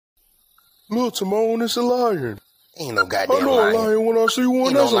Look, Timon, it's a lion. Ain't no goddamn lion. I know a lion when I see one.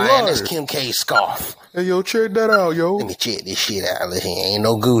 Ain't That's no a lion. lion. That's Kim K's scarf. Hey, yo, check that out, yo. Let me check this shit out. Look here. Ain't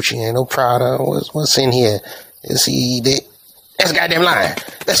no Gucci. Ain't no Prada. What's in here? Let's see. That's a goddamn lion.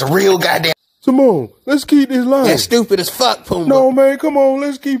 That's a real goddamn. Timon, let's keep this lion. That's stupid as fuck, Pumbaa. No, man, come on,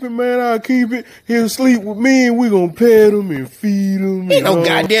 let's keep it, man. I'll keep it. He'll sleep with me, and we gonna pet him and feed him. Ain't no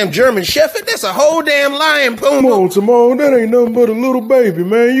goddamn German Shepherd. That's a whole damn lion, Pumbaa. Come on, Timon, that ain't nothing but a little baby,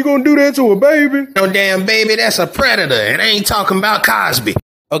 man. You gonna do that to a baby? No damn baby, that's a predator. And I ain't talking about Cosby.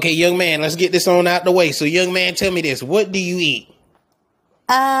 Okay, young man, let's get this on out the way. So, young man, tell me this. What do you eat?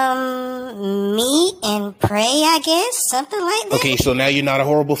 Meat and prey, I guess. Something like that. Okay, so now you're not a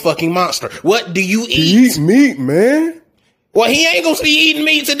horrible fucking monster. What do you eat? He eat meat, man. Well, he ain't gonna be eating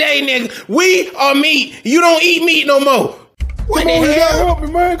meat today, nigga. We are meat. You don't eat meat no more. What the hell? You gotta help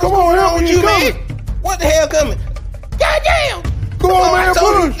me, man. Come on, help me. You, man. What the hell coming? Goddamn. Come on, man,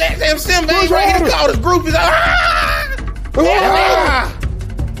 push. That damn Simba ain't ready to call the groupies out.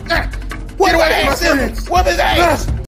 Get away from my Simba. Whoop his ass.